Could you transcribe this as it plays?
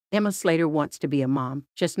Emma Slater wants to be a mom,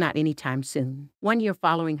 just not anytime soon. 1 year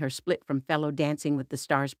following her split from fellow Dancing with the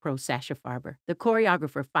Stars pro Sasha Farber, the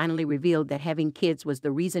choreographer finally revealed that having kids was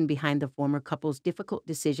the reason behind the former couple's difficult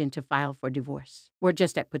decision to file for divorce. We're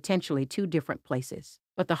just at potentially 2 different places.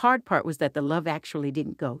 But the hard part was that the love actually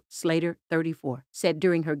didn't go, Slater, 34, said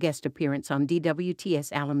during her guest appearance on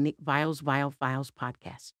DWTS alum Nick Viall's Viall Files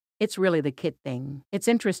podcast. It's really the kid thing. It's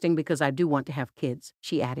interesting because I do want to have kids,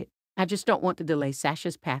 she added. I just don't want to delay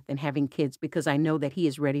Sasha's path in having kids because I know that he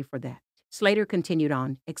is ready for that. Slater continued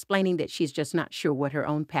on, explaining that she's just not sure what her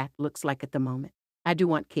own path looks like at the moment. I do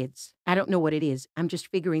want kids. I don't know what it is. I'm just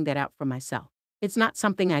figuring that out for myself. It's not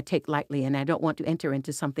something I take lightly, and I don't want to enter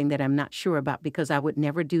into something that I'm not sure about because I would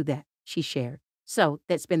never do that, she shared. So,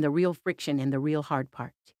 that's been the real friction and the real hard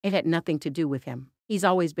part. It had nothing to do with him. He's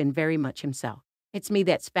always been very much himself. It's me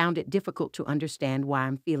that's found it difficult to understand why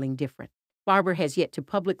I'm feeling different. Farber has yet to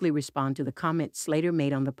publicly respond to the comments Slater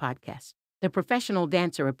made on the podcast. The professional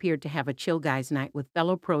dancer appeared to have a chill guys' night with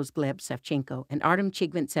fellow pros Gleb Savchenko and Artem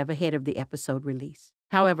Chigvintsev ahead of the episode release.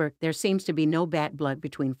 However, there seems to be no bad blood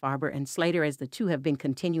between Farber and Slater as the two have been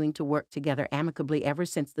continuing to work together amicably ever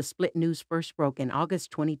since the split news first broke in August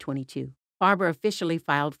 2022. Farber officially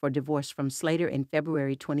filed for divorce from Slater in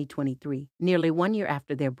February 2023, nearly 1 year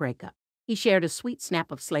after their breakup. He shared a sweet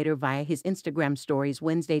snap of Slater via his Instagram stories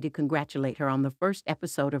Wednesday to congratulate her on the first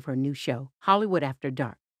episode of her new show, Hollywood After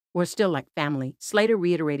Dark. We're still like family, Slater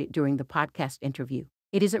reiterated during the podcast interview.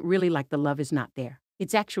 It isn't really like the love is not there.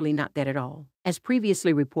 It's actually not that at all. As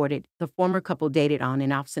previously reported, the former couple dated on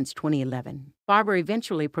and off since 2011. Farber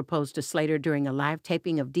eventually proposed to Slater during a live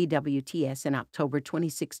taping of DWTS in October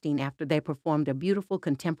 2016 after they performed a beautiful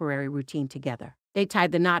contemporary routine together. They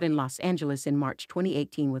tied the knot in Los Angeles in March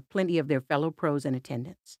 2018 with plenty of their fellow pros in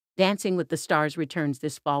attendance. Dancing with the Stars returns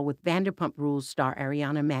this fall with Vanderpump Rules star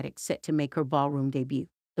Ariana Madix set to make her ballroom debut.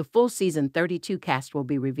 The full season 32 cast will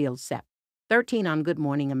be revealed Sep. 13 on Good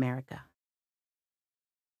Morning America.